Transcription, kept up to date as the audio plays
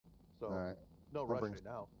So Alright. no rush right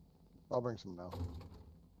now. I'll bring some now.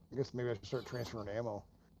 I guess maybe I should start transferring ammo.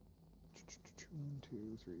 1,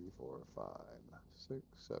 2, 3, 4, 5, 6,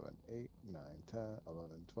 7, 8, 9, 10, 11,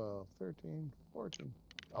 12, 13, 14.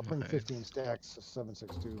 I'll bring 15 stacks of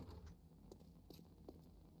 7.62.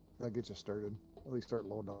 That'll get you started. At least start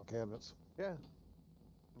loading on cabinets. Yeah.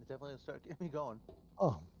 It's definitely gonna start getting me going.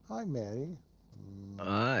 Oh, hi, Maddie.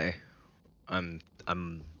 Hi. I'm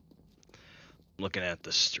looking at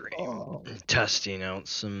the stream, testing out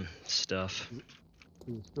some stuff.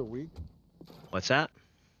 Is it still weak? What's that?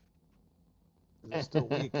 Is it still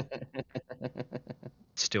weak?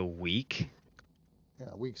 Still weak? Yeah,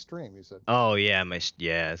 weak stream, you said. Oh yeah,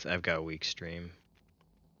 I've got a weak stream.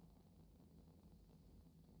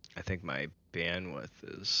 I think my bandwidth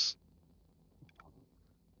is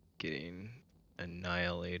getting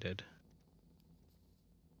annihilated.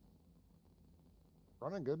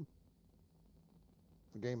 Running good.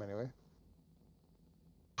 The game, anyway.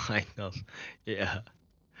 I know. Yeah.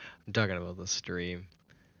 I'm talking about the stream.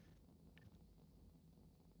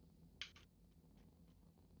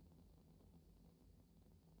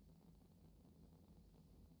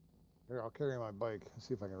 Here, I'll carry my bike.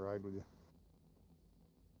 See if I can ride with you.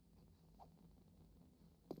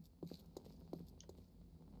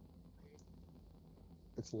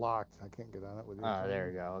 It's locked. I can't get on it with you. Oh, there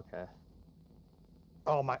we go. Okay.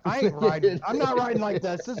 Oh my! I ain't riding. I'm not riding like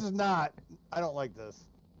this. This is not. I don't like this.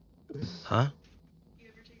 Huh?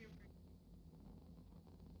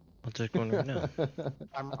 What's that going on now?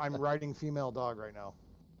 I'm riding female dog right now.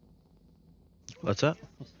 What's up?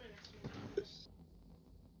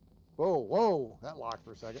 Whoa, whoa! That locked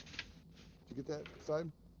for a second. Did you get that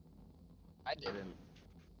side? I didn't.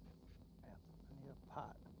 I need a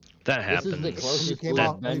pot. That This is happens. the closest You came we've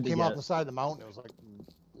off. been You to came off get- the side of the mountain. It was like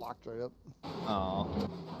locked right up. Oh.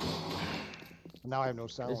 Now I have no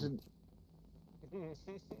sound. This is...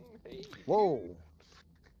 Hey, Whoa!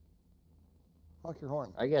 Honk your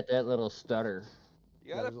horn. I got that little stutter.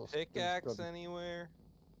 You got Yeah, a there's pickaxe stutter. anywhere?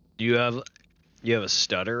 You have a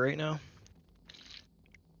stutter right now?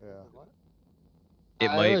 Yeah. what? It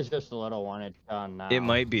It might was just a little one. It's gone now. it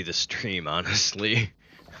might be the stream, honestly.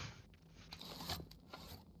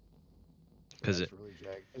 Cause It's really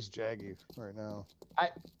it's jaggy right now.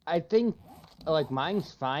 I think, like,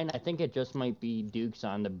 mine's fine. I think it just might be Duke's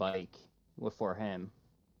on the bike for him.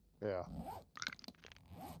 Yeah.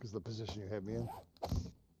 Because the position you had me in.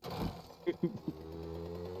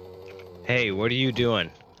 Hey, what are you doing?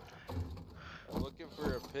 I'm looking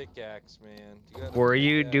for a pickaxe, man. You got a Before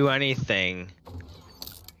you pickaxe? do anything,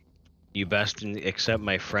 you best accept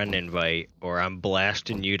my friend invite, or I'm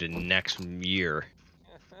blasting you to next year.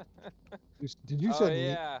 Did you Oh, said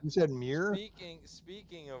yeah. you said mirror?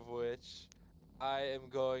 Speaking of which, I am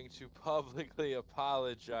going to publicly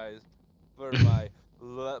apologize for my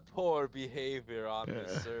poor behavior on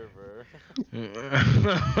this server.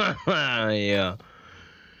 Yeah.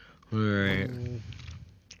 Alright.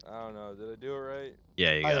 I don't know. Did I do it right?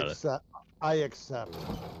 Yeah, you I got it. accept. I accept.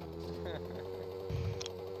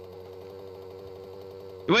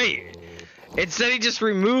 Wait! It said he just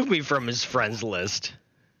removed me from his friends list.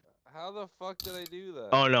 How the fuck did I do that?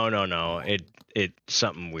 Oh no. It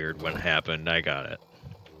something weird when it happened. I got it.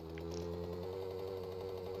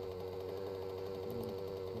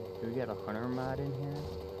 Do we got a hunter mod in here?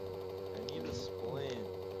 I need a splint.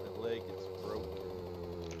 My leg is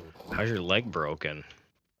broken. How's your leg broken?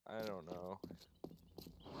 I don't know.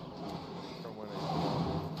 From when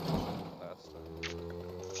I last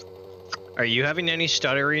time. Are you having any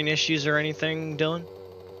stuttering issues or anything, Dylan?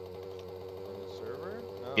 On the server?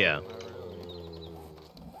 No, Yeah. not really.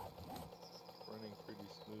 Running pretty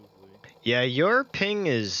smoothly. Yeah, your ping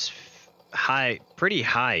is high, pretty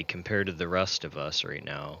high compared to the rest of us right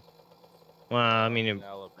now. Well, I mean, In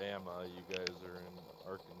Alabama, you guys are in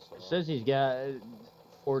Arkansas. It says he's got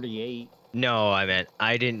 48. no,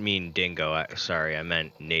 I didn't mean Dingo. Sorry, I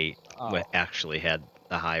meant Nate Oh. actually had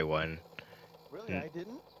the high one. Really? I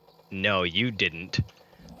didn't? No, you didn't.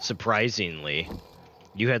 Surprisingly.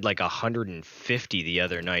 You had like 150 the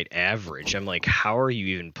other night average. I'm like, how are you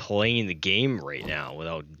even playing the game right now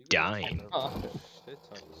without You guys dying? have Oh. a shit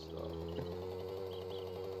ton of stuff.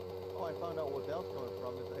 Oh, I found out what that was coming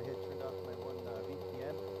from. Is I had turned off my one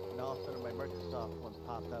VPN, and all of a sudden my Microsoft one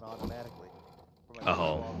popped out automatically. For my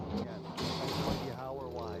Oh. VPN. I have no idea how or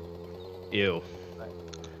why. Ew. But,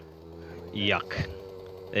 Yuck.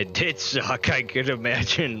 It did suck. I could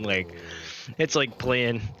imagine, like, it's like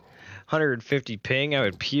playing 150 ping. I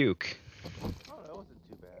would puke. Oh, that wasn't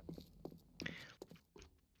too bad.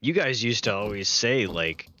 You guys used to always say,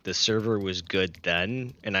 like, the server was good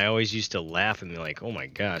then, and I always used to laugh and be like, "Oh my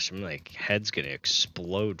gosh, I'm like head's gonna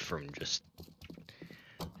explode from just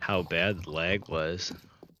how bad the lag was."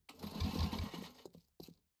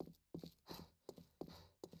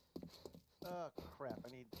 Oh crap!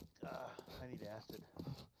 I need acid.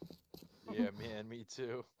 Yeah, man, me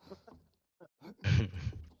too.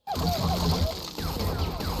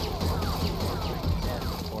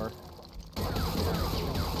 Or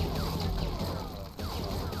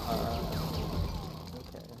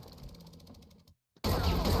okay.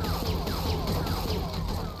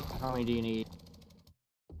 How many do you need?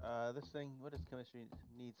 This thing, what is chemistry?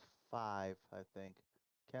 Needs 5, I think.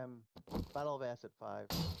 Chem, bottle of acid 5.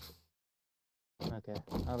 Okay,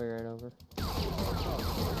 I'll be right over.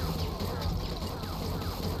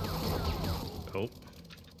 Oh,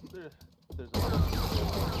 There's a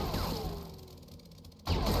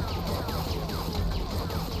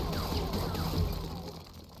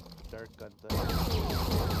dark gun thing.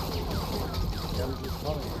 That was just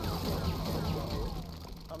funny.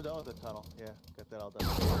 I'm done with the tunnel. Yeah, got that all done.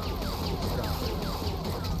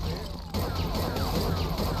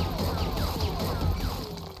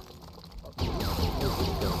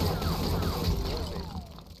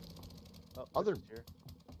 Oh, Other- this is here.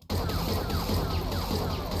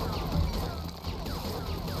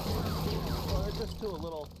 Well, it's just to a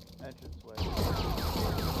little entranceway.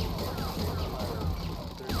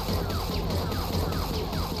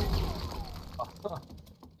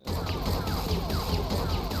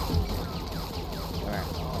 Alright.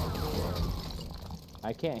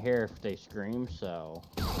 I can't hear if they scream, so.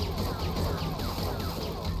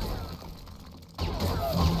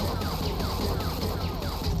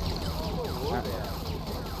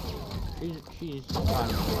 She's on.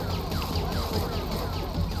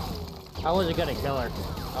 I wasn't gonna kill her.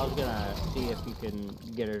 I was gonna see if you can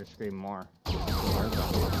get her to scream more.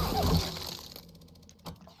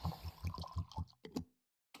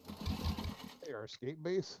 Hey, our escape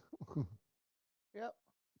base. Yep.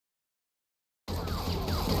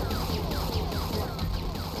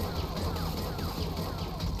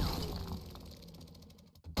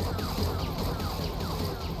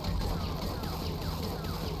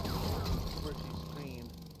 Where she screamed.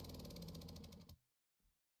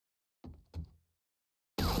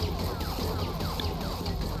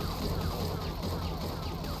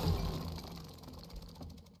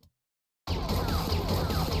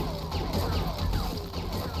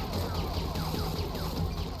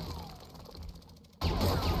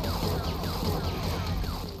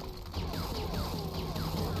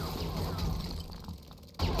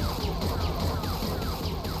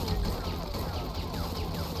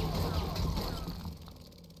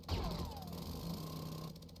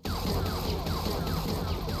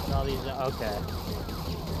 All these. Okay.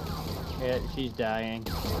 Yeah, she's dying.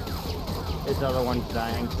 This other one's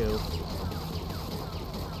dying too.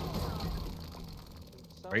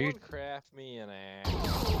 Are you- Someone craft me an axe.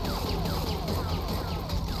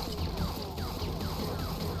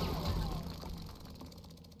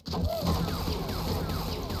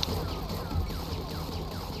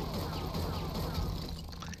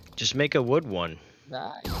 just make a wood one.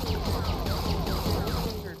 Die.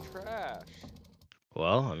 You're trash.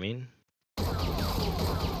 Well, I mean,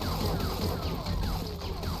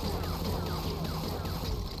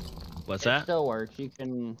 what's It that? still works. You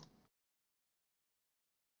can.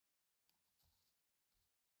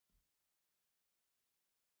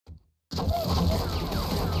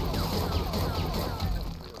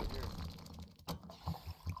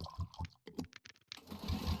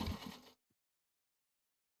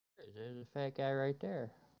 There's a fat guy right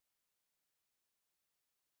there.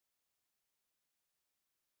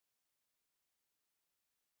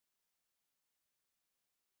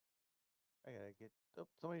 I gotta get. Oh,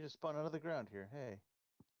 somebody just spawned out of the ground here. Hey.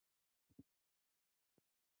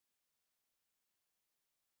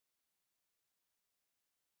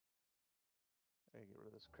 I gotta get rid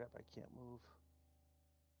of this crap. I can't move.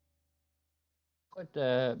 Put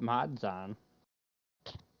the mods on.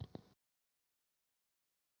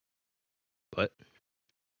 What?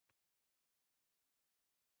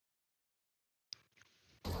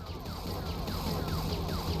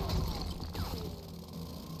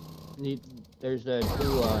 There's two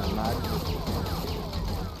mods.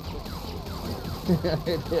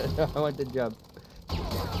 I went to jump.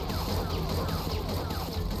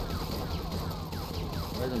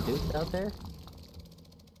 Wasn't Dukes out there?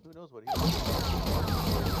 Who knows what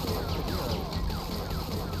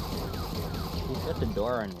He shut the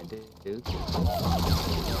door on you, Duke.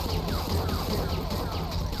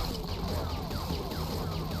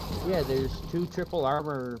 Yeah, there's 2 triple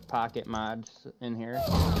armor pocket mods in here.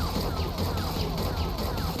 You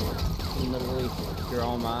can literally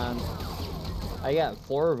draw them on. I got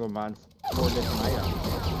 4 of them on 4 different items.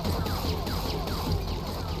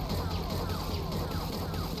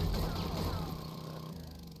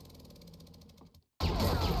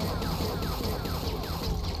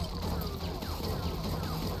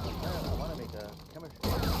 I want to make a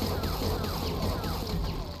chemistry.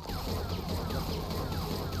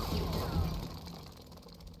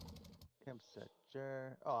 Chem set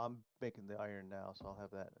jar. Oh, I'm making the iron now, so I'll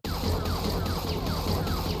have that.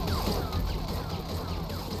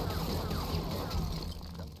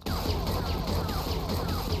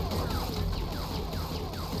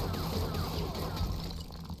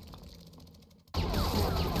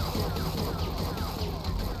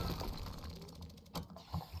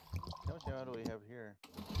 Chemistry, what do we have here?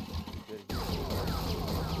 Good here.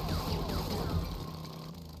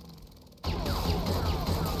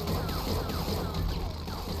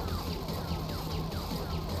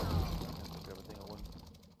 Everything at once.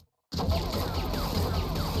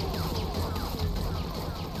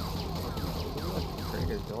 Who left the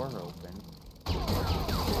trader door open?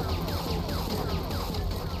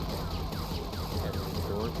 Is there a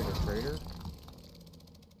door to the trader?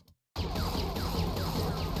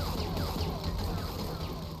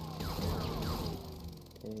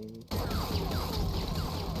 Okay.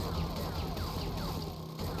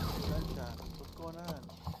 Gunshots. What's going on?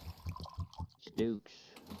 It's Dukes.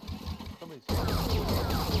 Somebody's. I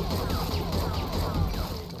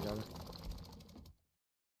got it.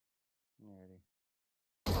 Alrighty.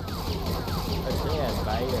 I'd say I'd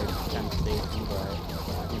buy a temp station,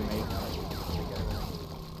 but you make it. I got it.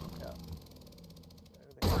 Yeah.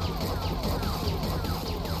 Everything.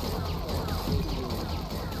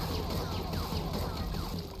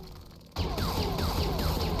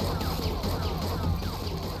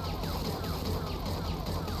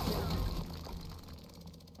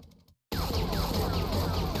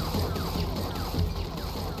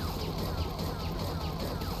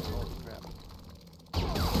 Holy crap.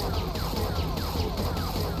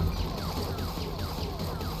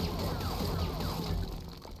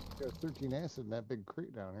 Got 13 acid in that big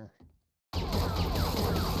crate down here.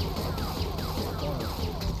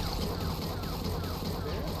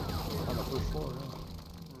 On the first floor, yeah.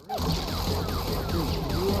 Dude,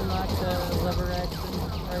 did you unlock the lever action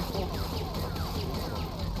rifle?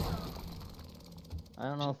 I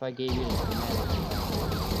don't know if I gave you the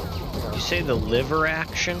schematic. You say the liver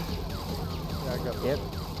action? Yeah, I got it. Yep.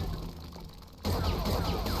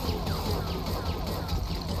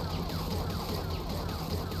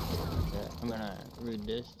 Okay, I'm gonna read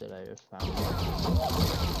this that I just found.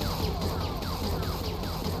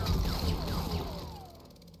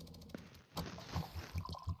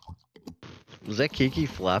 Was that Kiki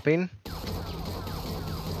flopping?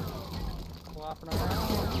 Flopping around.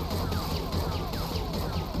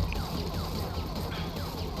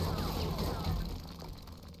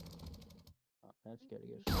 Oh, that's gotta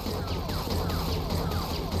get.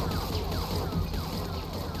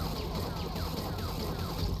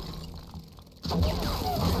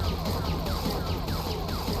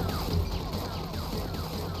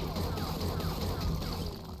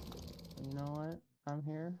 You know what? I'm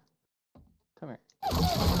here. Come here.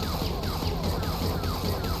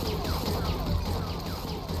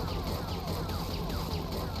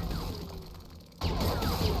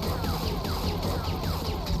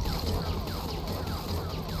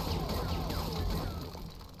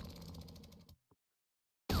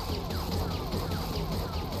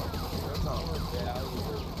 What's more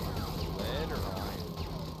valuable, lead or iron?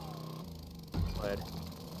 Lead.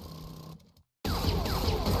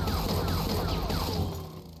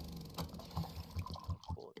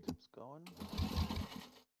 Bullet tips going.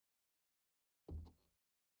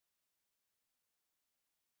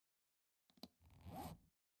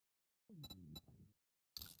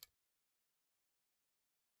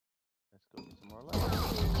 Let's go get some more light.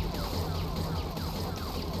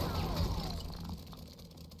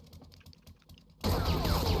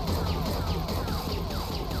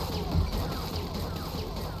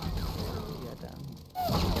 Yeah, down.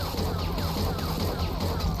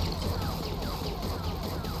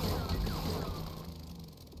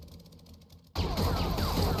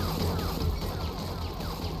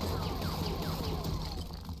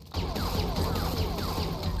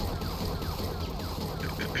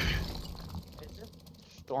 Is it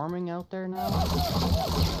storming out there now?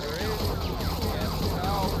 There is. Yes,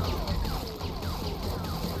 no.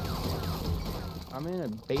 I'm in a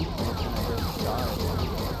basement and I just died.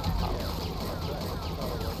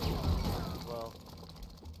 Well,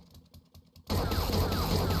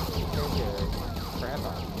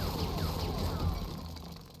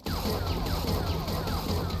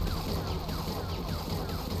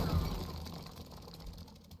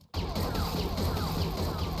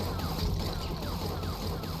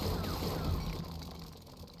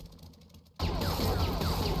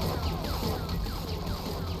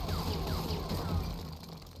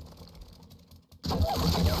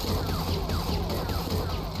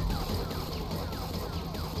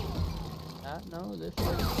 No, this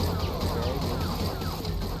way.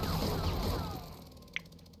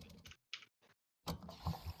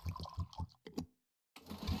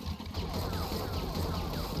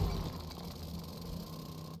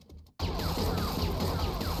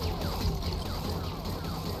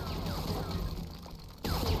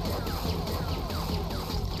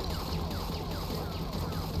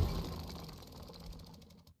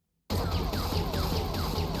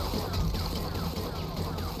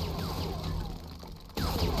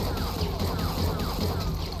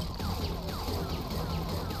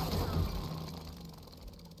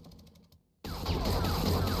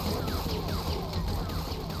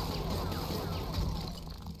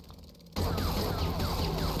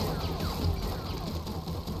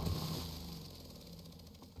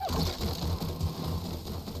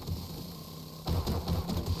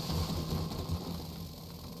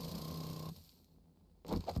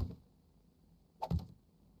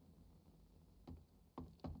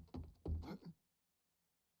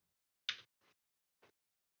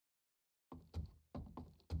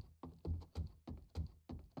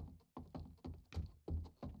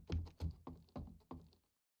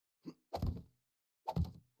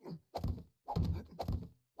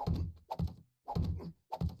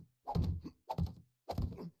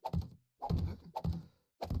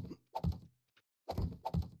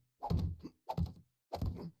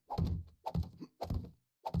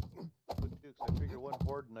 Okay. I figure one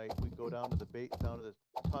horde night we go down to the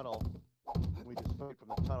tunnel. And we just fight from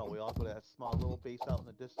the tunnel. We all go to that small little base out in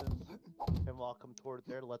the distance. Have them all come toward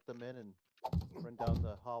there, let them in, and run down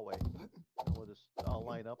the hallway. And we'll just all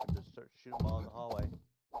line up and just start shooting them all in the hallway.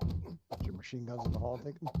 Put your machine guns in the hall,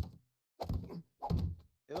 taking.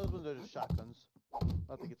 Yeah, those ones are just shotguns.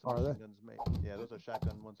 I think it's Are machine they? guns made. Yeah, those are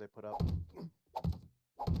shotgun ones they put up.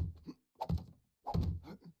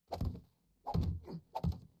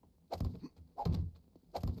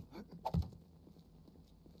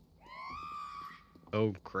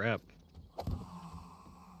 Oh crap.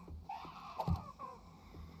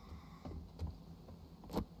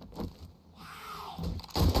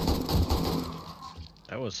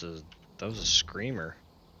 That was a screamer.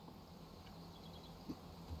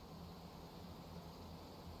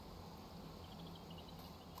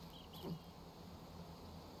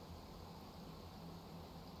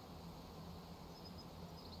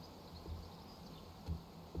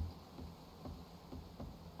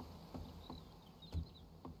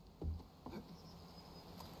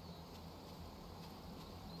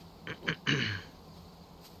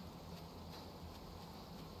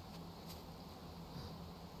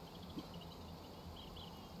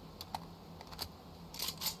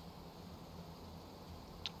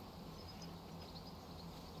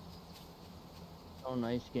 So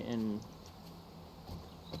nice getting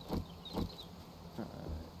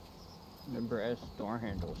the brass door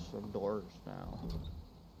handles for doors now.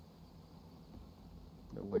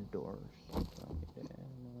 The wood doors. So, yeah,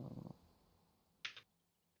 no.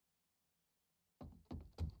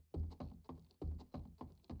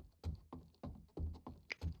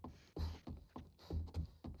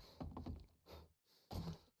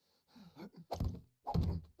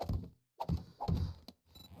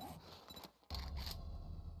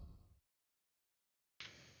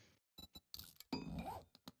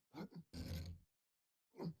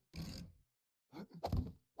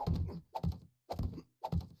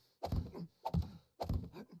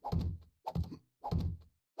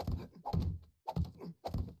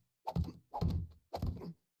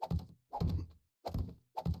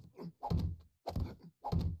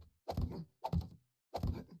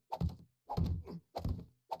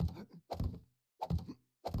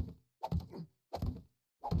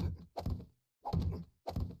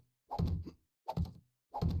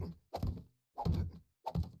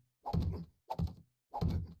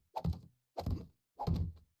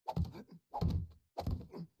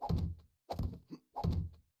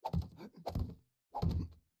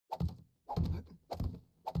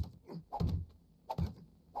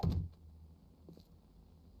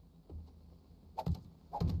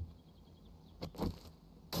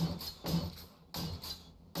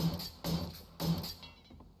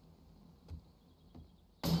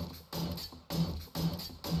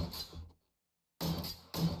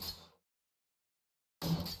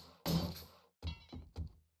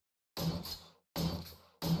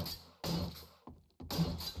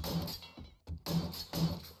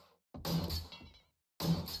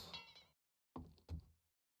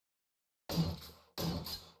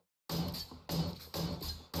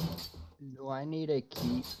 Do I need to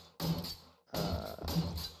keep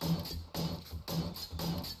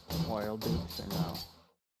oil, Dukes, or no?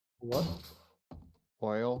 What?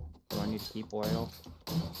 Oil? Do I need to keep oil?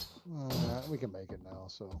 We can make it now,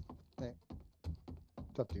 so hey,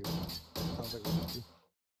 it's up to you. Sounds like we need to.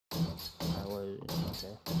 I was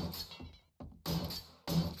okay.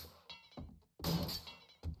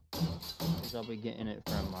 Cause I'll be getting it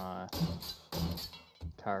from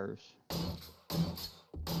cars.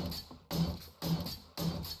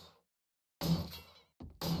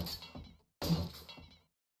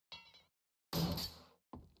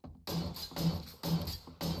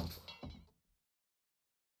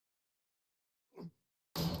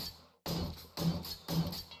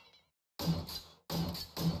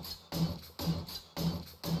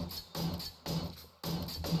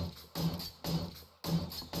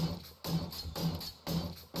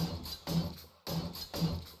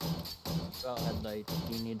 About headlights.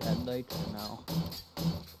 Do you need headlights or no? I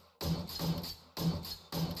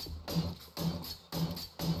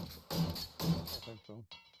think so.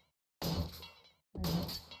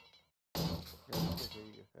 Yeah, there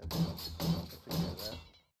you go. Let's take care of that.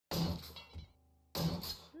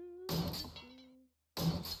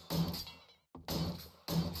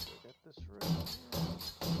 Sure, I got this right here.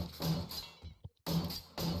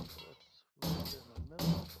 That's right in the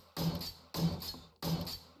middle.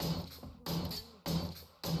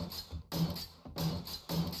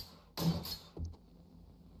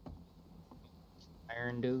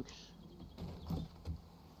 Iron Dukes.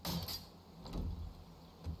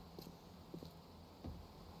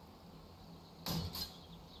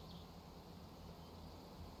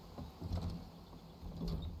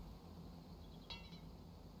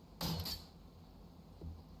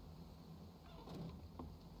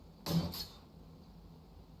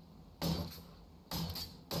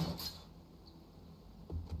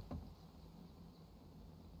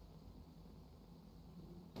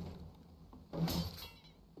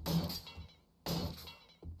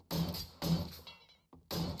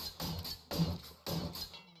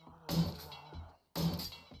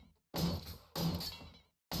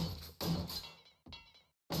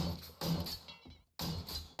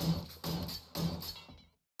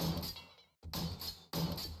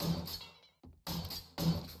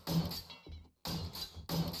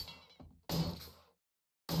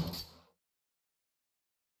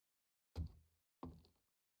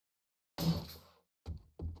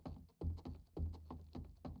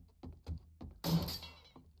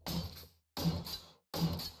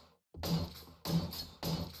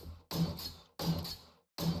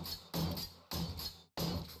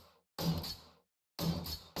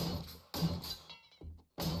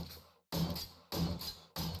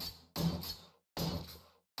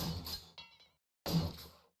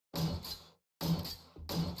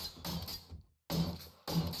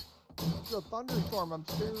 It's a thunderstorm. I'm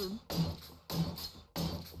scared.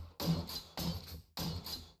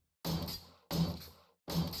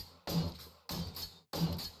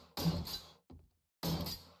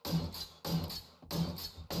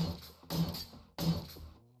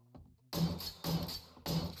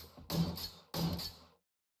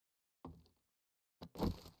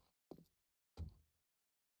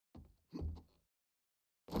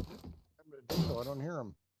 I'm a dingo. I don't hear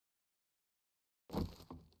him.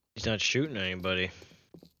 He's not shooting anybody.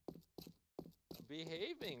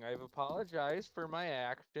 Behaving. I've apologized for my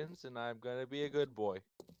actions, and I'm gonna be a good boy.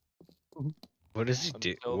 What does he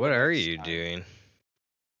do? Until the What are next you time. doing?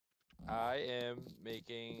 I am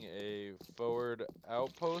making a forward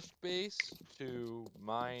outpost base to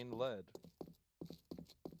mine lead.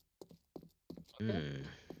 Hmm.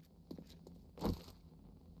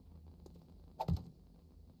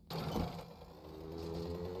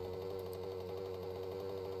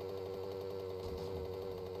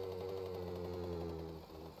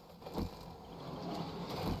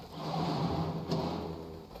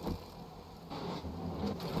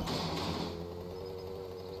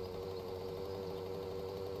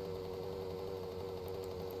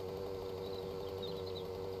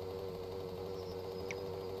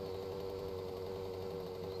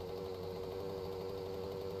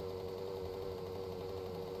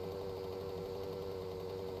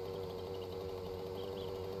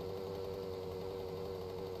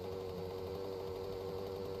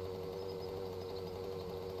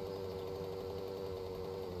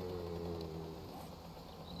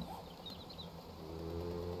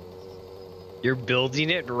 You're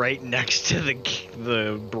building it right next to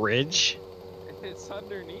the bridge? It's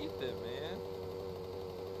underneath it, man.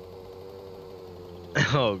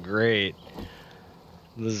 Oh, great.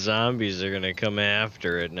 The zombies are gonna come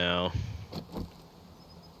after it now.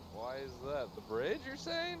 Why is that? The bridge, you're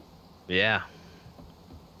saying? Yeah.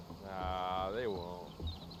 Nah, they won't.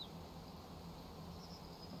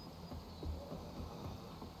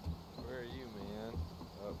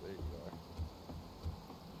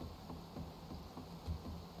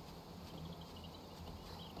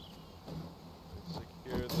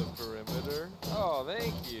 Oh,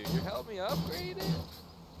 thank you. You helped me upgrade it?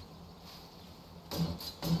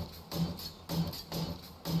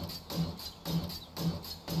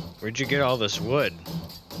 Where'd you get all this wood?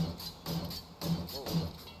 Whoa.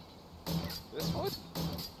 This one?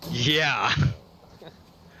 Yeah.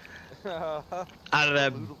 A Out of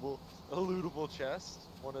that. lootable chest.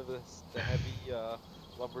 One of the heavy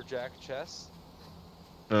lumberjack chests.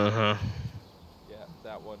 Uh-huh. Yeah,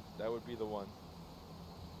 that one. That would be the one.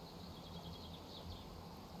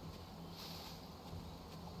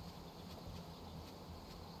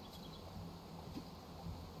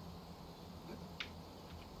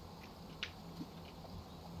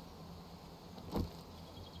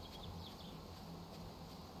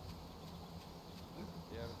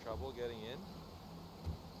 You having trouble getting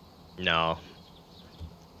in? No.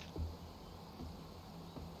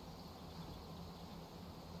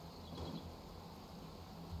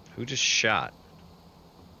 Who just shot?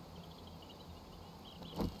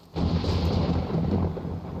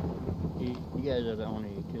 You guys are the only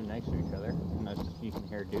two next to each other, unless you can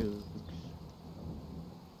hear Dukes.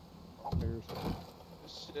 There's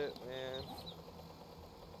Shit, man.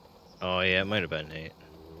 Oh yeah, it might have been Nate.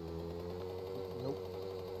 nope.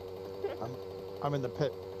 I'm in the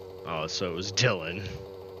pit. Oh, so it was Dylan.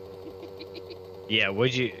 Yeah,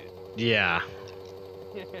 would you? Yeah.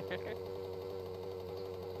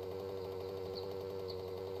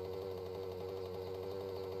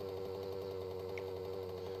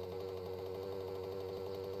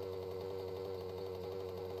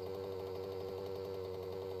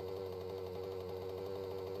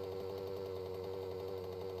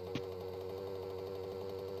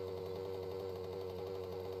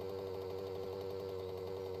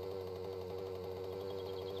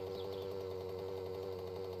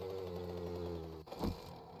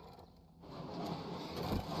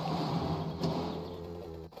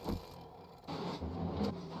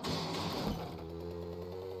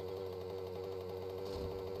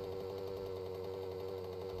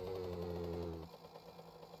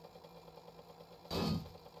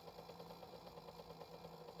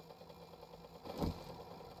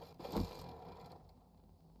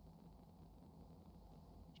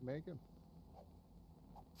 Jamaican.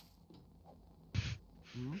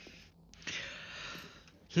 Hmm?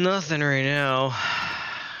 Nothing right now.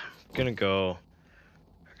 Gonna go.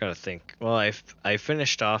 I gotta think. Well, I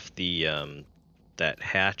finished off the that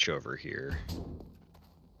hatch over here.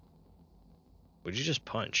 Would you just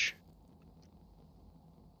punch?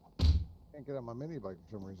 Can't get on my mini bike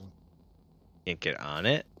for some reason. Can't get on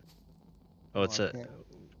it. Oh, No, it's I a. can't.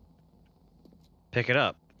 Pick it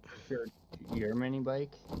up. Your mini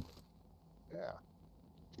bike? Yeah.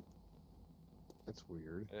 That's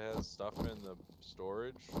weird. It has stuff in the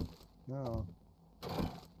storage. No.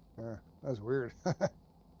 Yeah, that's weird.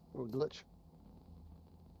 Little glitch.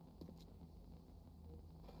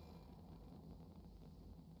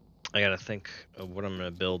 I gotta think of what I'm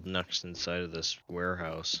gonna build next inside of this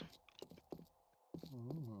warehouse.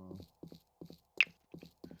 Mm.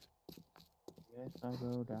 Yes, I'll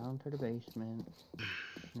go down to the basement.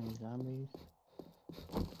 Any zombies?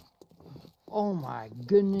 Oh my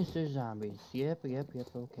goodness, there's zombies. Yep,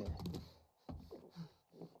 okay.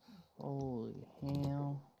 Holy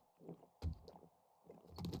hell.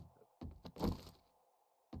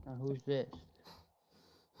 Now who's this?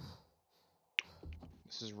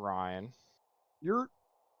 This is Ryan. You're.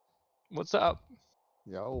 What's up?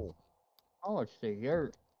 Yo. Oh, it's the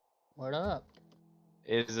yurt. What up?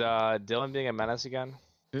 Is Dylan being a menace again?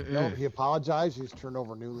 No, he apologized. He's turned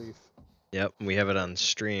over a new leaf. Yep, we have it on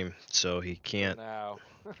stream, so he For can't. now.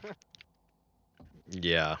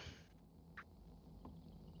 Yeah.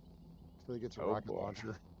 Until he gets a Oh, rocket boy.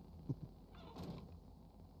 launcher.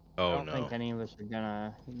 I Oh don't no. think any of us are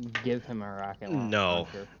gonna give him a rocket No.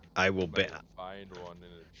 launcher. I will Might bet. find one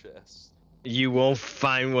in a chest. You won't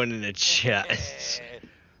find one in a chest.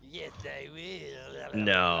 Yes, I will.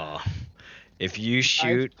 No. If you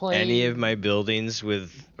shoot any of played- my buildings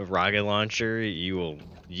with a rocket launcher, you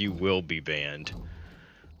will be banned.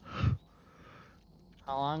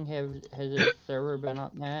 How long has this server been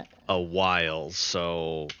up, Matt? A while,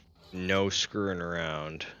 so no screwing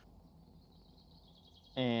around.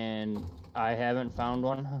 And I haven't found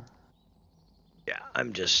one. Yeah,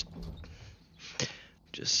 I'm just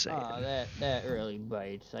saying. Oh, that really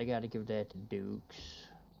bites. I gotta give that to Dukes.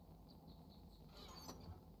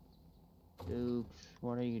 Dukes,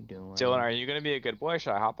 what are you doing? Dylan, are you gonna be a good boy?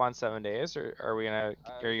 Should I hop on 7 days, or are we gonna?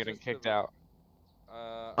 Are you gonna Just get kicked about-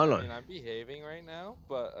 out? Oh, I no. mean, I'm behaving right now,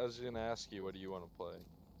 but I was gonna ask you, what do you want to play?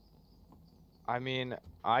 I mean,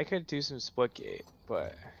 I could do some Splitgate,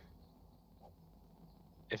 but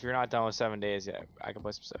if you're not done with 7 days yet, I can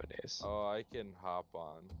play some 7 days. Oh, I can hop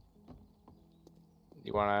on.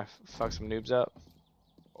 You wanna fuck some noobs up?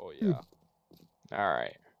 Oh yeah. All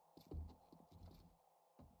right.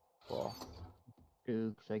 Cool.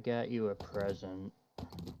 Dukes, I got you a present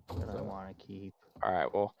that I that? want to keep. All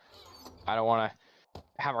right. Well, I don't want to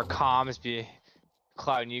have our comms be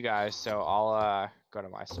clouding you guys, so I'll go to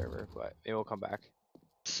my server, but it will come back.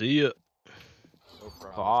 See ya. No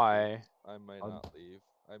promise. Bye. I might not leave.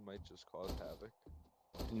 I might just cause havoc.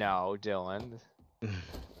 No, Dylan.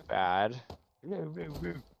 Bad.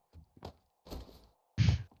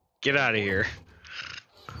 Get out of here.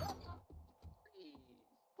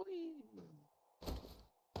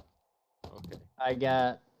 Okay. I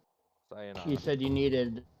got. Sayonara. You said you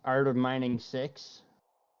needed Art of Mining 6.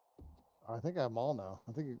 I think I'm all now.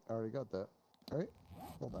 I think you already got that, right?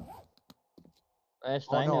 Hold on. Last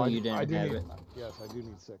Oh, I no, knew I you do- I didn't do have need, it. Yes, I do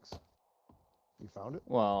need 6. You found it?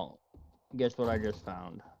 Well, guess what I just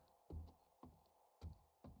found?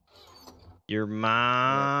 Your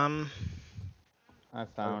mom. I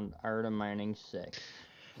found Art of Mining 6.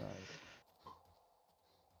 Nice.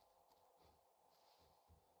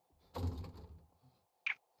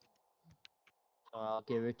 So I'll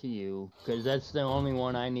give it to you, because that's the only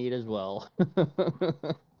one I need as well.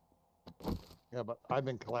 Yeah, but I've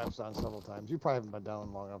been collapsed on several times. You probably haven't been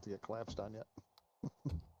down long enough to get collapsed on yet.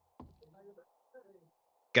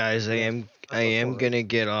 Guys, I Yes, am that's I what am for, right? gonna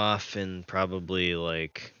get off in probably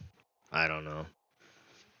like, I don't know,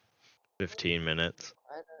 15 minutes.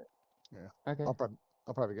 Okay. I'll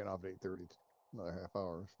probably get off at 8:30. Another half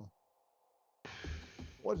hour or so.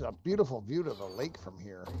 What is a beautiful view to the lake from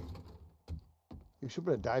here. You should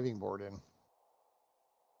put a diving board in.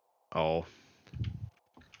 Oh.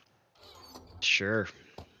 Sure.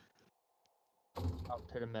 Out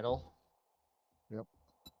to the middle.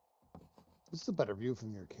 This is a better view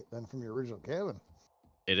from than from your original cabin.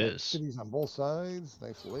 It Got is. cities on both sides.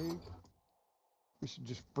 Nice lake. We should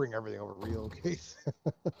just bring everything over, relocate.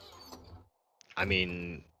 I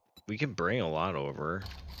mean, we can bring a lot over.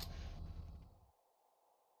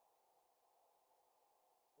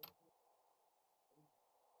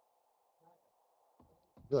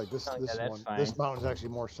 I feel like this Oh, yeah, this that's one fine. this mountain's actually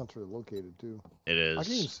more centrally located too. It I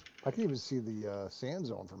can even, is. I can even see the sand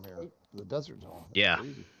zone from here, the desert zone. That's Yeah.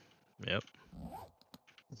 crazy. Yep.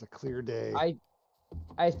 It's a clear day.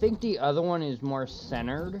 I think the other one is more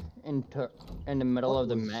centered in the middle What of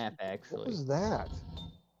the was- map, What actually. was that?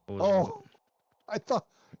 What was- Oh, I thought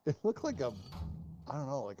it looked like a, I don't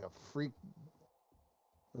know, like a freak.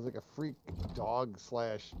 It was like a freak dog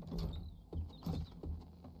slash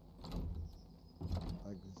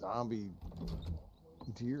like zombie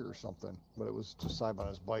deer or something, but it was just side on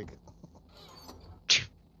his bike.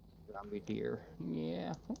 Zombie deer.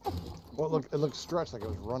 Yeah. Well, it looked stretched like it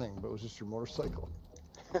was running, but it was just your motorcycle.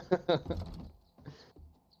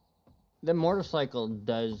 The motorcycle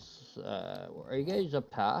does. Are you guys up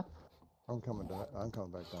top? I'm coming back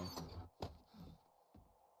down.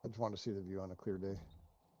 I just wanted to see the view on a clear day.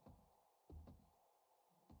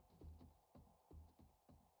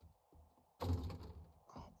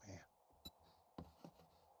 Oh man.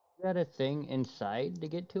 Is that a thing inside to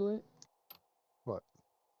get to it? What?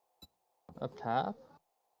 Up top?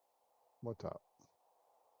 What top?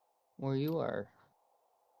 Where you are?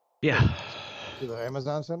 Yeah. To the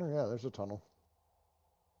Amazon Center? Yeah, there's a tunnel.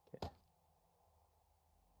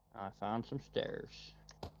 I found some stairs.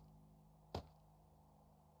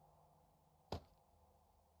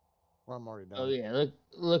 Well, I'm already down. Oh yeah,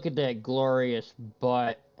 look at that glorious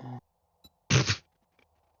butt.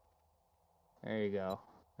 There you go.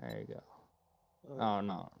 There you go. Oh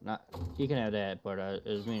no, not you can have that, but I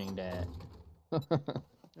was meaning that.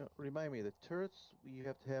 Remind me, the turrets, you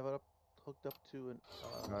have to have it hooked up to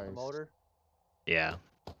a Nice. motor Yeah.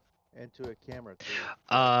 and to a camera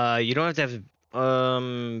too. You don't have to have.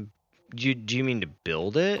 Do you mean to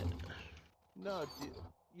build it? No,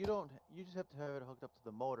 you don't. You just have to have it hooked up to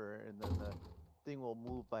the motor, and then the thing will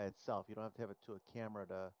move by itself. You don't have to have it to a camera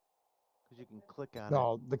because you can click on it.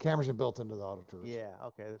 No, the cameras are built into the auto turrets. Yeah.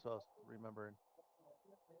 Okay, that's what I was remembering.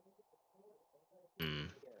 Hmm.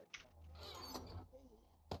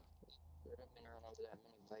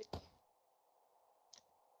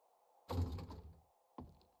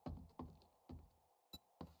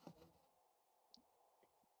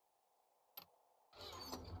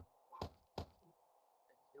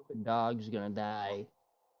 Stupid dog's gonna die.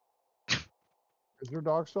 Is your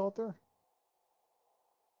dog still out there?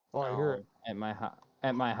 Oh, I hear it.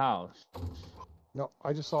 At my house. No,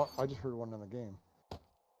 I just heard one in the game.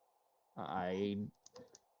 I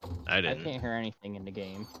I didn't. can't hear anything in the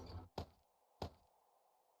game.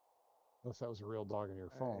 Unless that was a real dog in your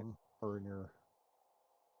All right. phone or in your.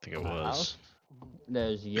 I think it My was. house that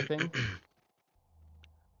is yipping.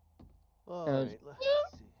 All was- right, let's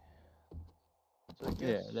see. So I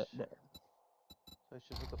Yeah, guess that. so I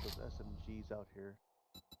should hook up those SMGs out here.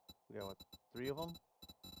 We got what, 3 of them?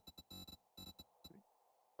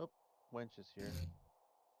 Oh, Wench is here.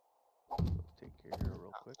 So take care of her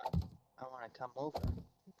real quick. I want to come over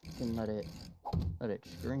and let it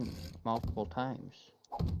scream multiple times.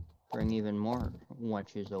 Bring even more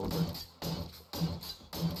wenches over.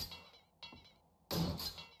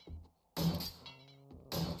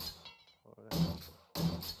 Oh,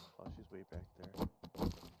 oh, she's way back there.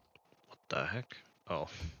 What the heck? Oh.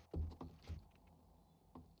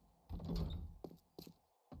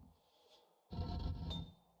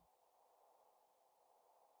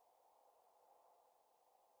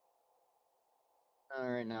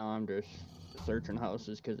 Right now I'm just searching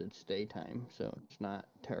houses because it's daytime, so it's not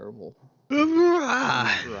terrible.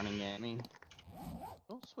 Ah. Running at me.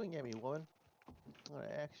 Don't swing at me, woman. I'm gonna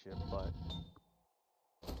axe you, but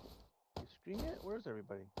you scream yet? Where's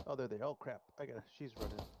everybody? Oh, there they. Oh crap! She's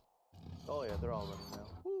running. Oh yeah, they're all running now.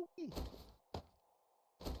 Woo-wee.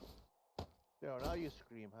 There, now you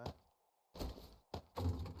scream, huh?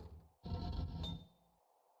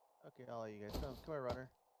 Okay, I'll let you guys know. Come here, runner.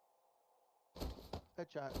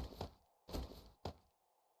 Headshot.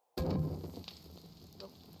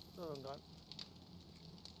 Nope. No, I'm gone.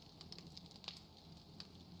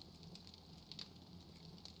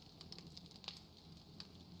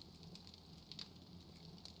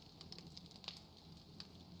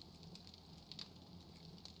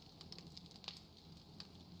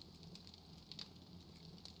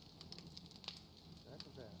 What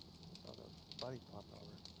was that? Oh, the body popping over.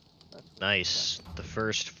 That's what Nice. The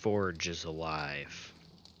first forge is alive.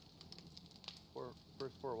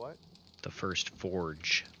 First four what? The first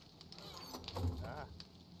forge. Ah.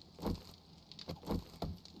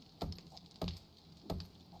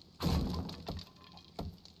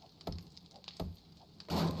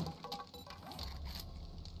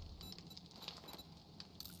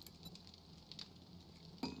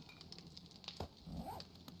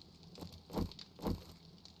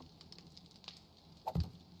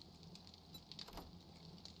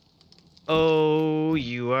 Oh,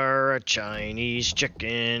 you are a Chinese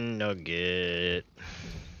chicken nugget.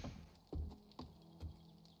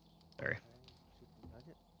 Sorry. Okay, chicken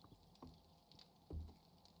nugget.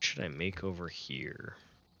 What should I make over here?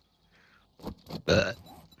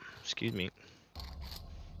 Excuse me.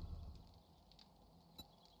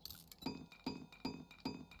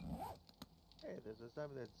 Hey, there's a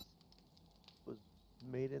zombie that was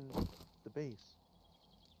made in the base.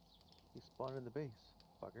 He spawned in the base,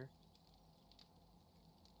 fucker.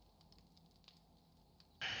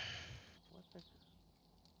 What the?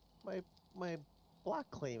 My block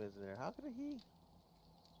claim is there. How could he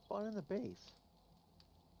spawn in the base?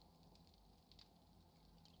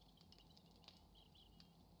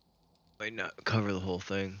 Might not cover the whole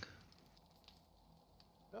thing.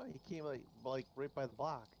 No, he came like right by the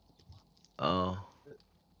block. Oh.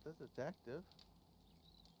 The detective.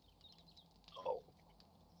 Oh.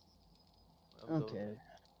 Okay.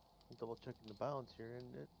 I'm double checking the bounds here,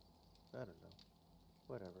 and I don't know.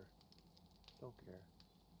 Whatever. Don't care.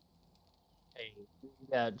 Hey, you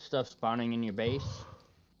got stuff spawning in your base?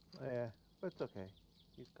 Yeah, but it's okay.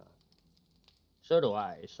 He's gone. So do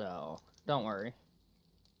I, so don't worry.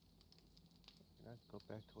 And I can go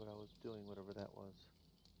back to what I was doing, whatever that was.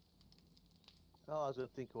 Oh, I was gonna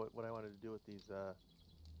think what I wanted to do with these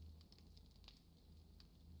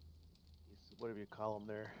whatever you call them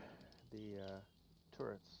there, the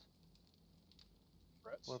turrets.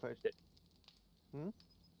 What if I? Hmm.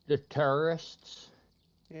 The terrorists?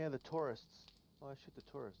 Yeah, the tourists. Oh, I shoot the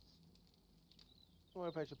tourists. What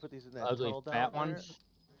if I should put these in that Ugly tunnel down fat there? ones?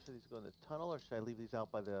 Should these go in the tunnel, or should I leave these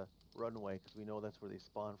out by the runway? Because we know that's where they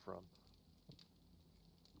spawn from.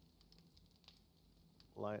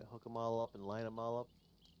 Hook them all up and line them all up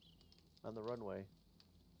on the runway.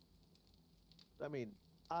 I mean,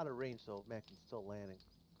 out of range, so Mac can still land and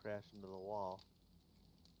crash into the wall.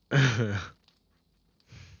 Yeah,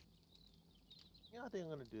 I think I'm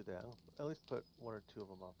gonna do that. I'll at least put 1 or 2 of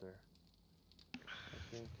them out there.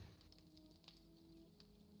 I think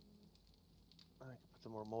I can put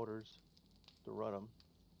some more motors to run them.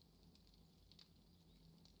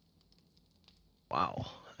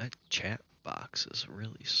 Wow, that chat box is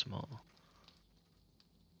really small.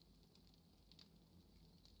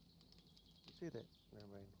 You see that? Never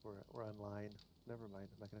mind. We're online. Never mind.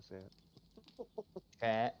 I'm not gonna say it.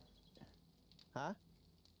 Chat. Huh?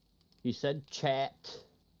 You said chat.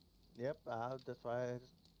 Yep. That's why I just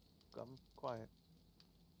I'm quiet.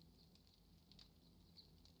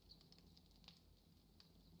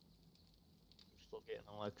 We're still getting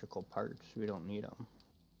electrical parts. We don't need them.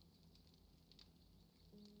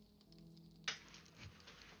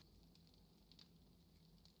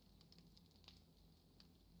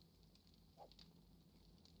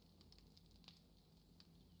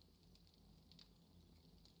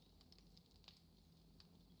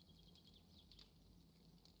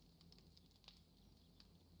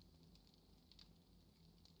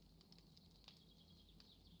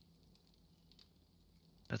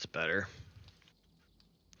 That's better.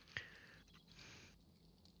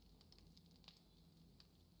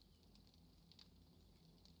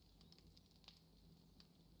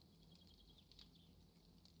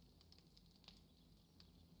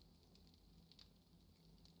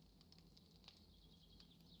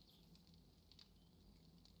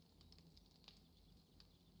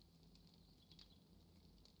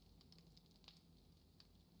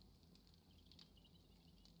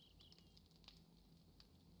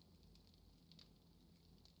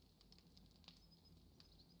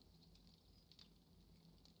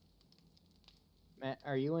 Matt,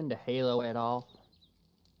 are you into Halo at all?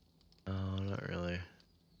 Oh, not really.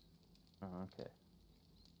 Oh, okay.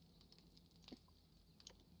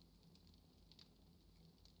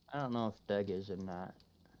 I don't know if Doug is or not.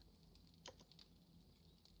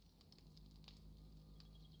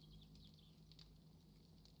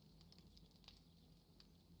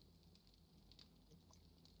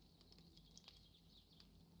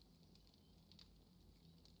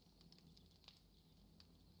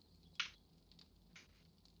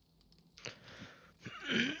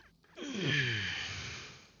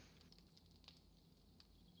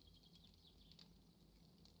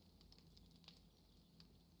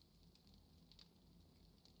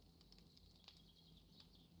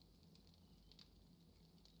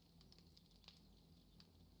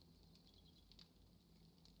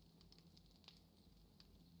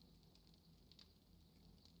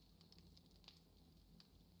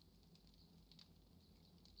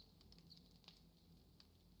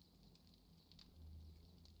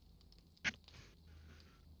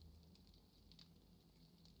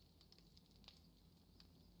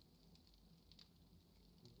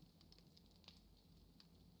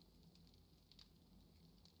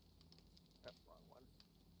 Yep, wrong one.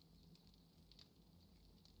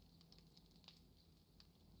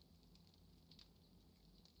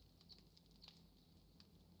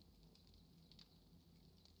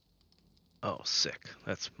 Oh, sick.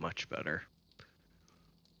 That's much better.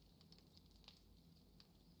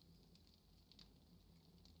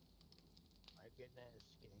 My goodness,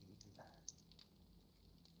 game.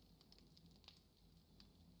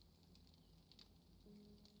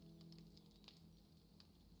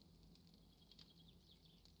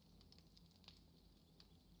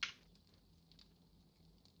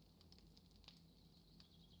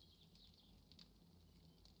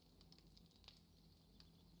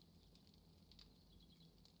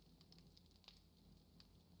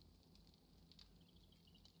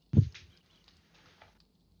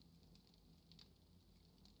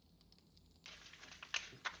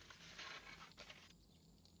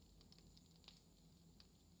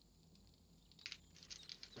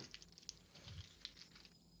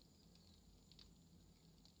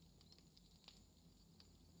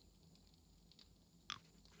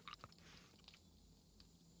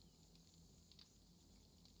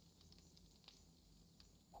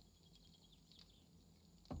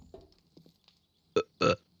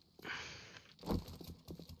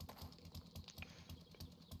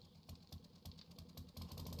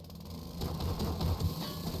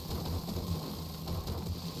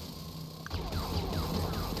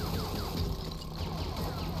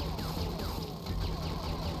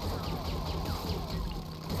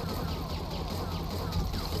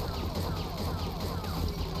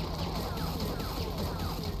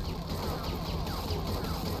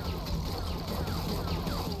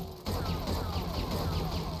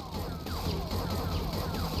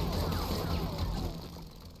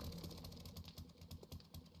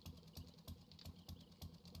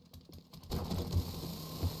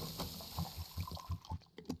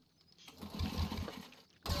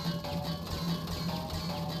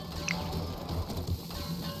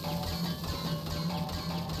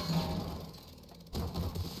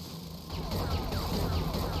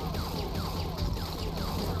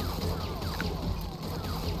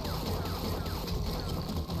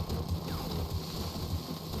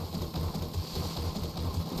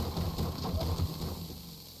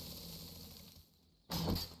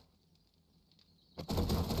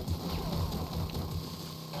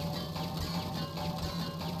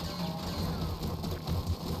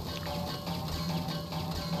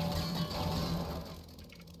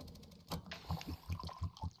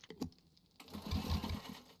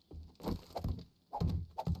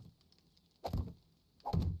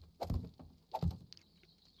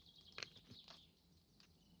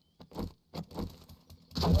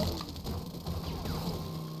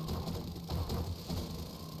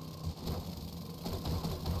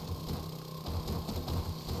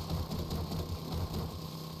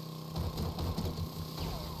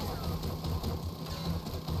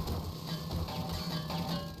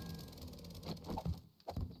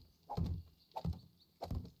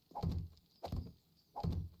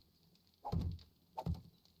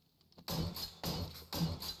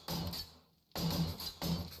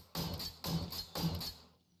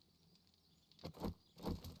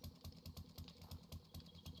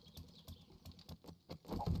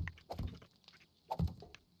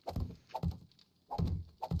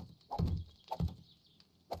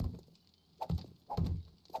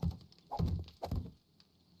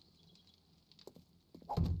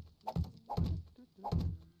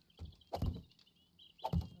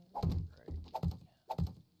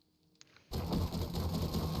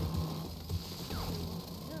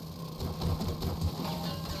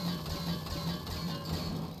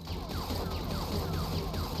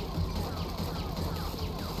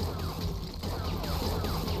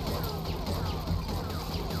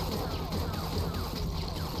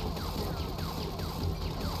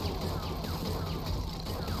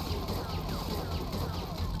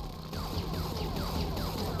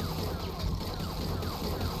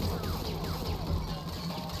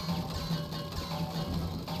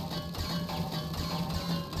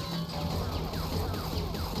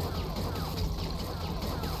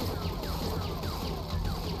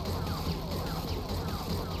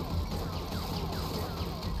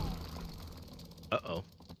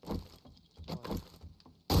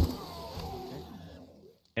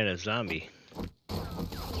 And a zombie.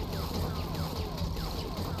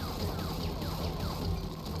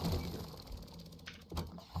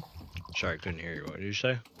 Sorry, I couldn't hear you. What did you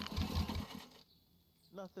say?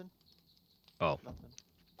 Nothing. Oh. Nothing.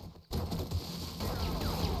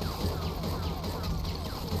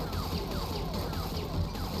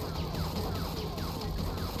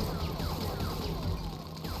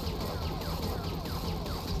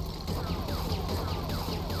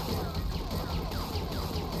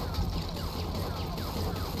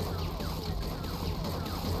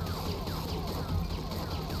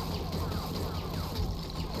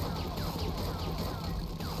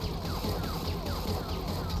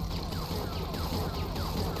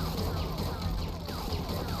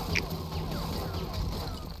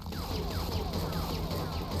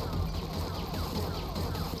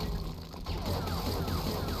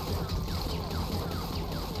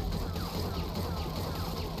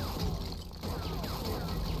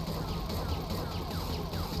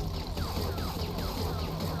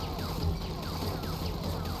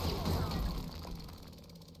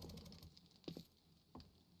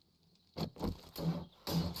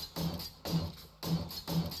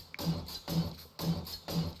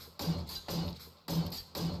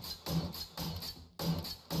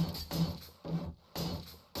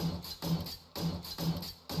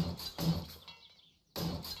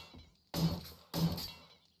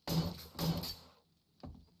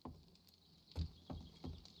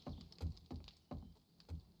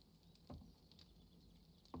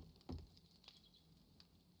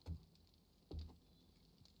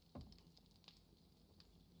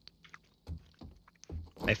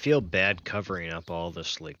 I feel bad covering up all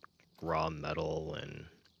this like raw metal and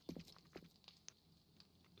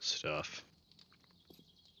stuff.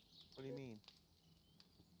 What do you mean?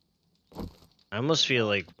 I almost feel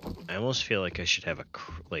like I should have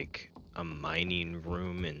like a mining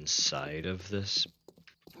room inside of this.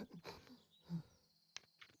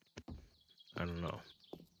 I don't know.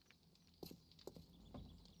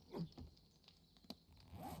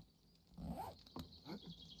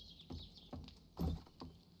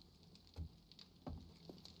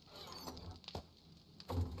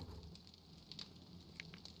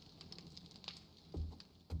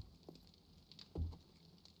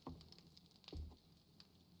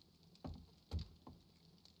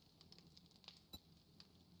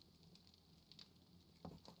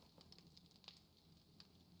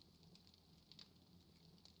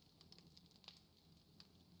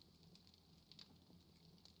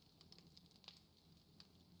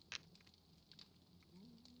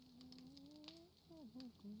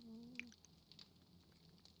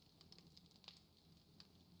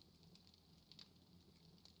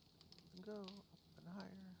 Go up and higher.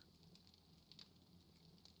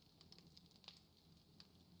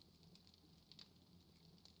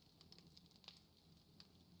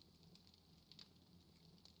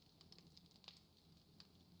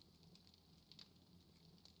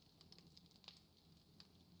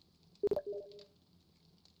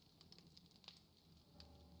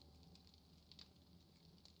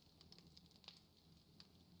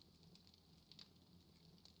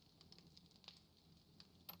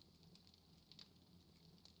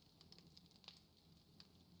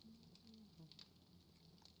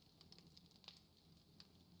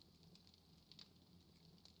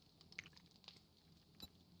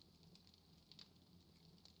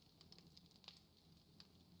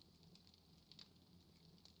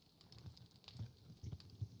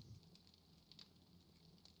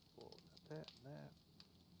 Cool, got that and that.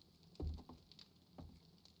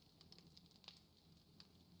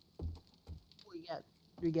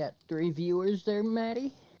 We got 3 viewers there,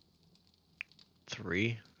 Maddie.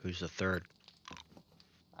 3? Who's the third?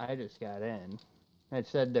 I just got in. It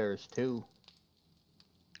said there's 2.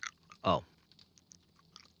 Oh.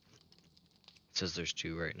 It says there's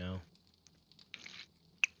 2 right now.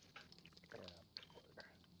 Yeah, boy.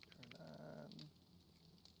 Turn on.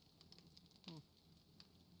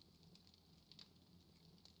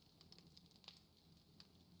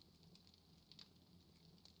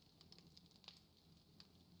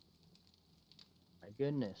 My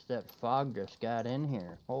goodness, that fog just got in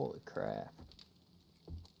here. Holy crap.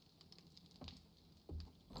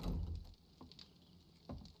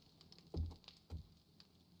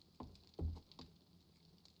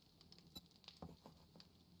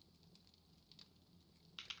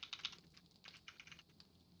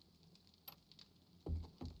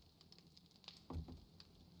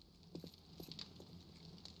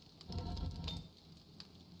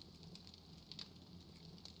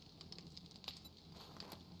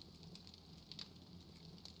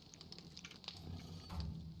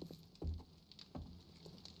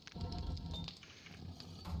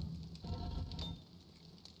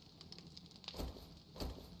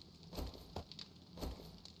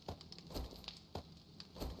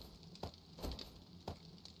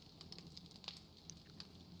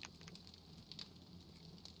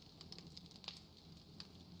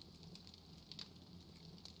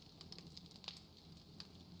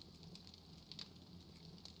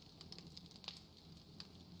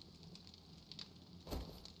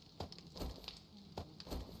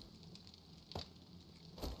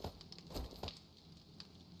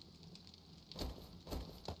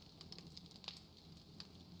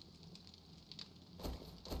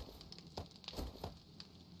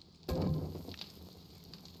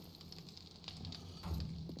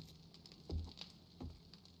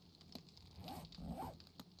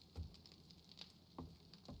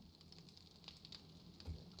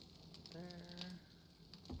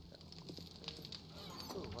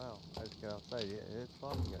 cow. I just got outside. It's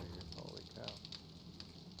foggy out here. Holy cow.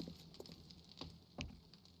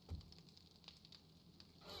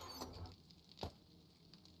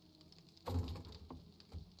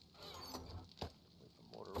 Wait for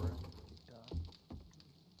motor rest to be done.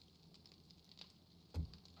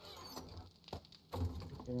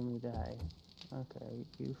 Kidding me, die. Okay,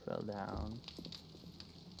 you fell down.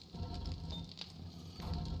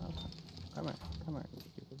 Okay. Come here, you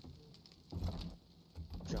stupid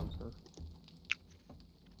jumper.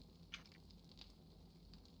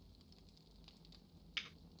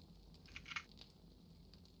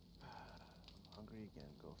 I'm hungry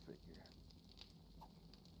again. Go figure.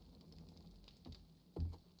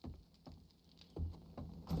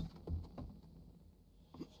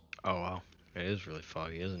 Oh wow, it is really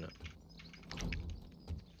foggy, isn't it?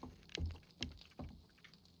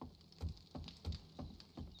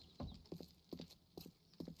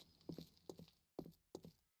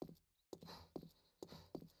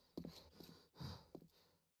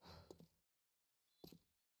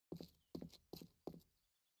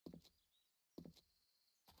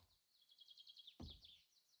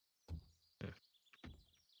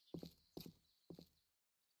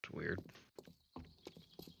 It's weird.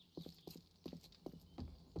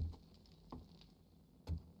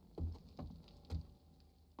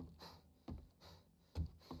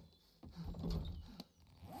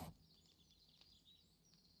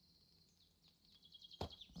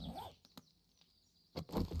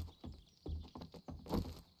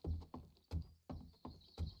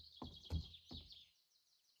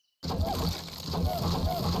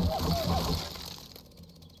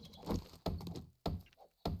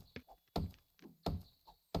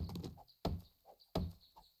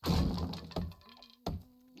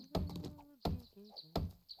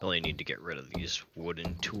 I only need to get rid of these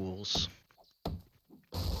wooden tools. Yeah,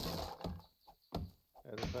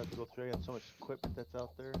 that's why I have to go through. I got so much equipment that's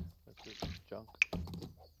out there. That's just junk.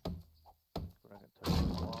 We're not gonna touch it in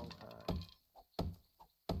a long time.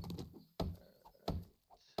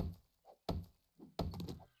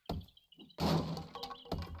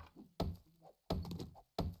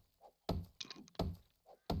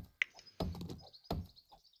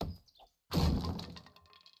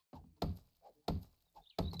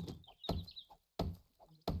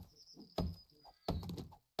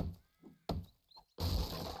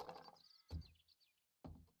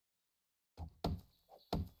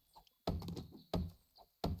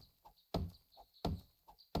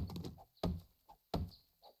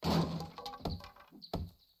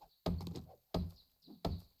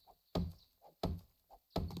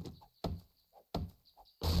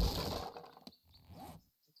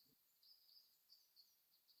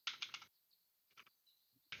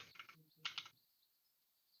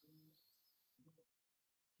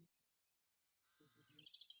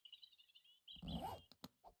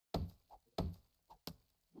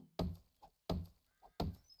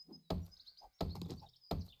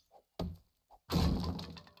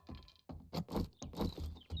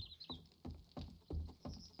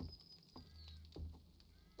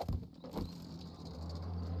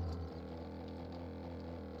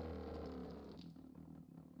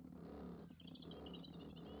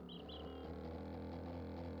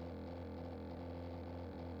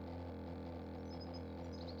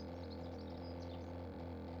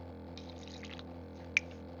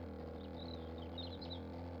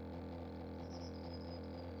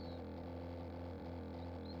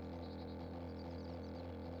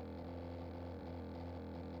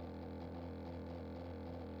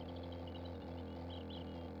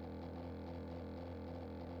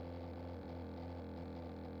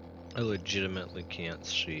 I legitimately can't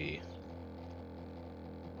see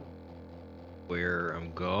where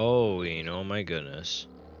I'm going. Oh my goodness.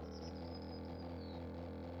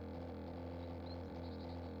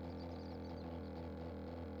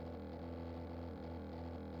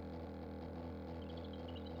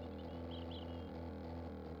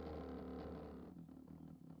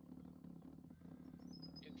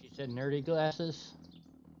 She said nerdy glasses.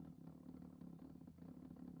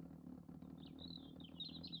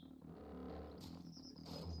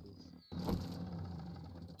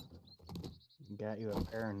 Got you a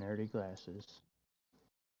pair of nerdy glasses.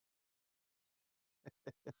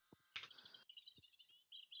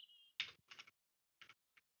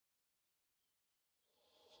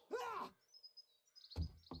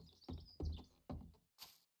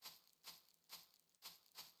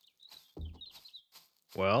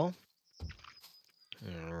 Well,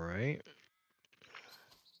 all right.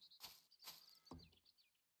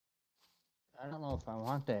 I don't know if I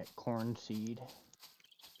want that corn seed.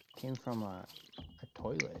 Came from a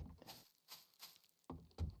toilet.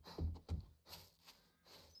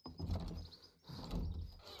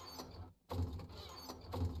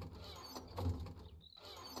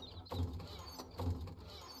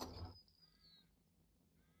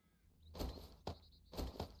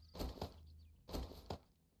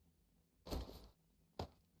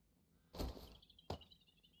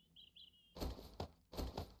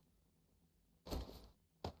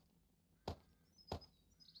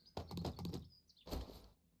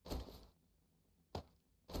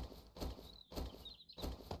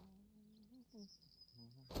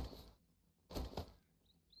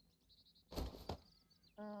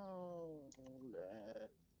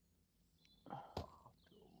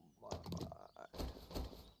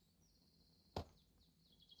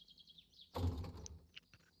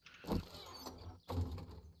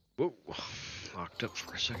 backed up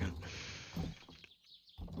for a second.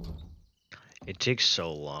 It takes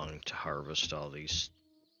so long to harvest all these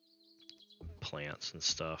plants and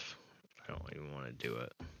stuff. I don't even want to do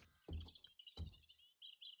it.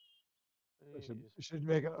 We should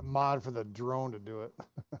make a mod for the drone to do it.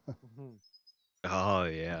 Mhm. Oh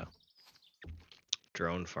yeah.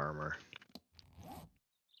 Drone farmer.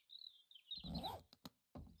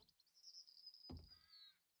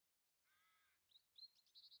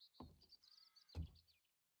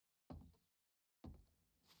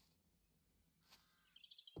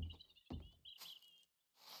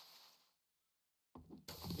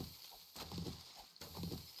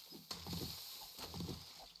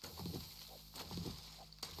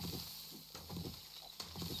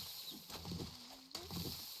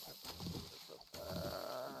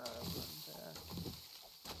 Run back.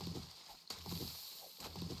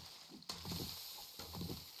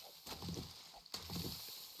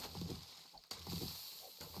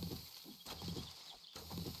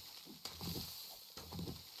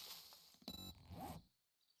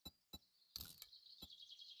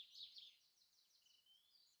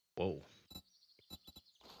 Whoa.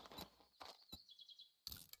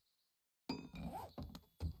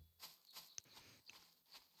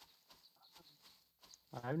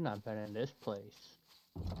 I've not been in this place.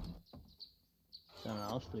 Someone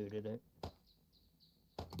else looted it.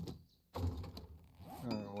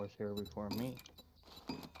 Or was here before me.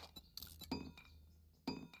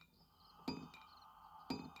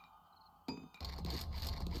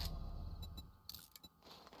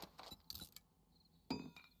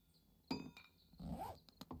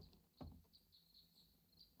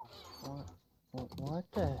 What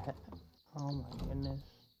the heck? Oh my goodness.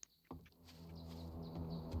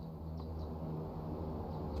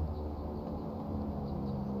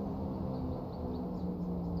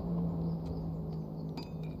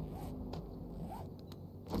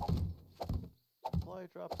 Supply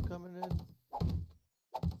drops coming in.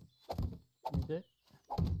 Is it?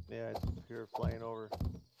 Yeah, it's here flying over.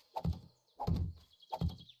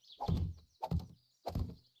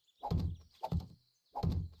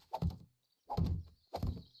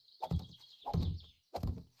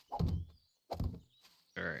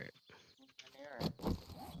 Alright.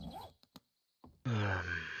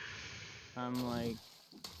 I'm like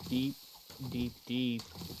deep.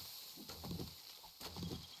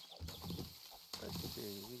 Let's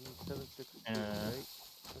see. We need 762, Uh. right?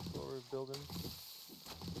 That's what we're building.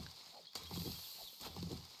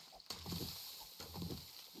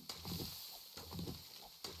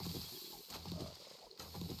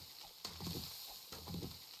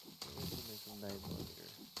 Make them 9mm.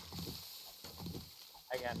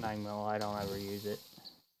 I got 9mm. I don't ever use it.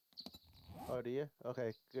 Oh, do you?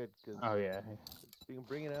 Okay, good. Cause Oh yeah. we can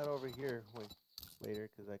bring it out over here later,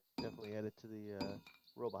 because I definitely add it to the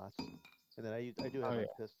robots. And then I do have Oh, my yeah.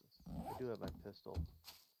 pistol. I do have my pistol.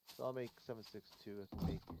 So I'll make 762. I can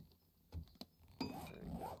make. There we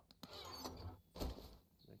go.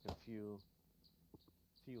 Make a few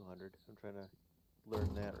hundred. I'm trying to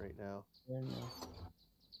learn that right now.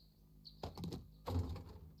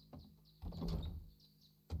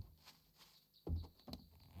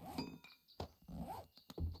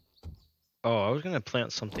 Oh, I was gonna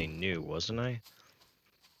plant something new, wasn't I? I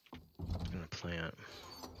was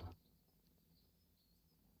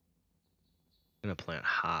gonna plant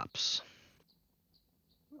hops.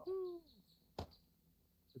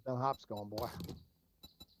 Get them hops going, boy.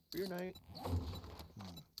 Beer night.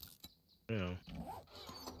 Yeah.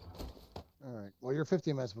 All right. Well, your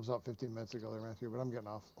 15 minutes was up 15 minutes ago there, Matthew, but I'm getting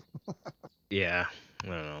off. Yeah. I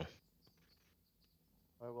don't know.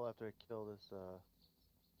 I will after I kill this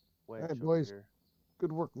wench right, over boys. here.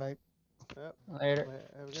 Good work night. Yep. Later.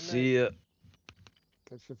 Have a good night. See ya.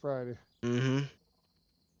 Catch you Friday. Mm-hmm.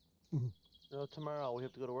 No, tomorrow. We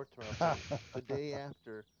have to go to work tomorrow. So the day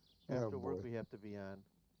after Oh, work, boy. we have to be on.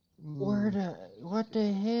 What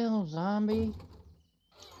the hell, zombie?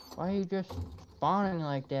 Why are you just spawning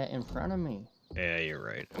like that in front of me? Yeah, you're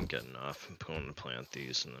right. I'm getting off. I'm going to plant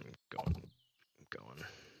these and I'm going.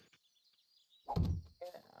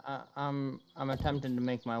 I'm attempting to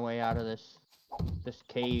make my way out of this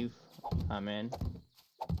cave I'm in.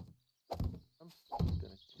 I'm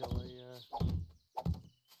gonna kill a witch.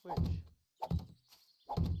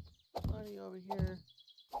 Honey, over here.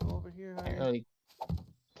 Go over here, honey.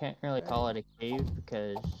 Can't really call it a cave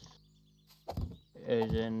because it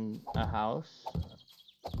is in a house.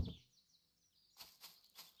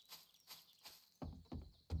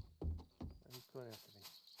 He's going after me.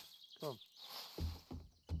 Come.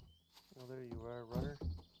 Oh, there you are, runner.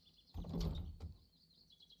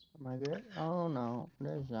 I'm Am I good? Oh no,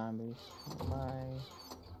 there's zombies. Bye.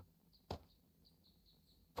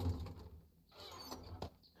 God,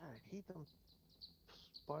 I hate them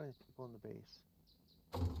spawning people in the base.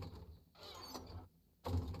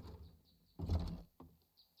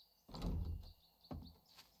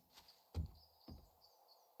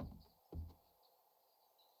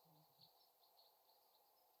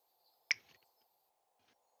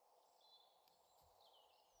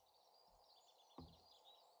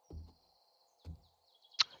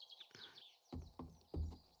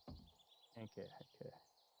 Okay.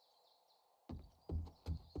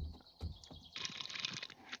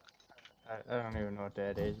 I don't even know what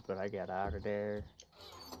that is, but I got out of there.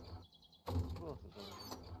 Who else is over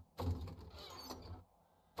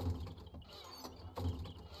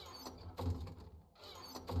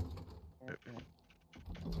here?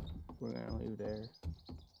 We're gonna leave there.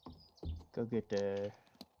 Go get the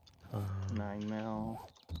 9mm.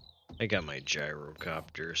 I got my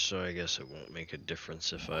gyrocopter, so I guess it won't make a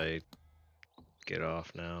difference if I get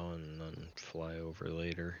off now and then fly over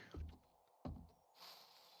later.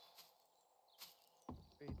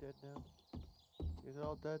 Are you dead now? You guys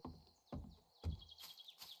all dead?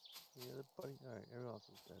 Any other buddy? Alright, everyone else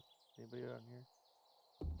is dead. Anybody around here?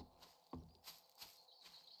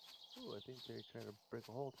 Ooh, I think they're trying to break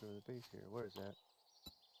a hole through the base here. Where is that?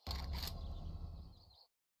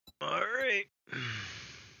 Alright.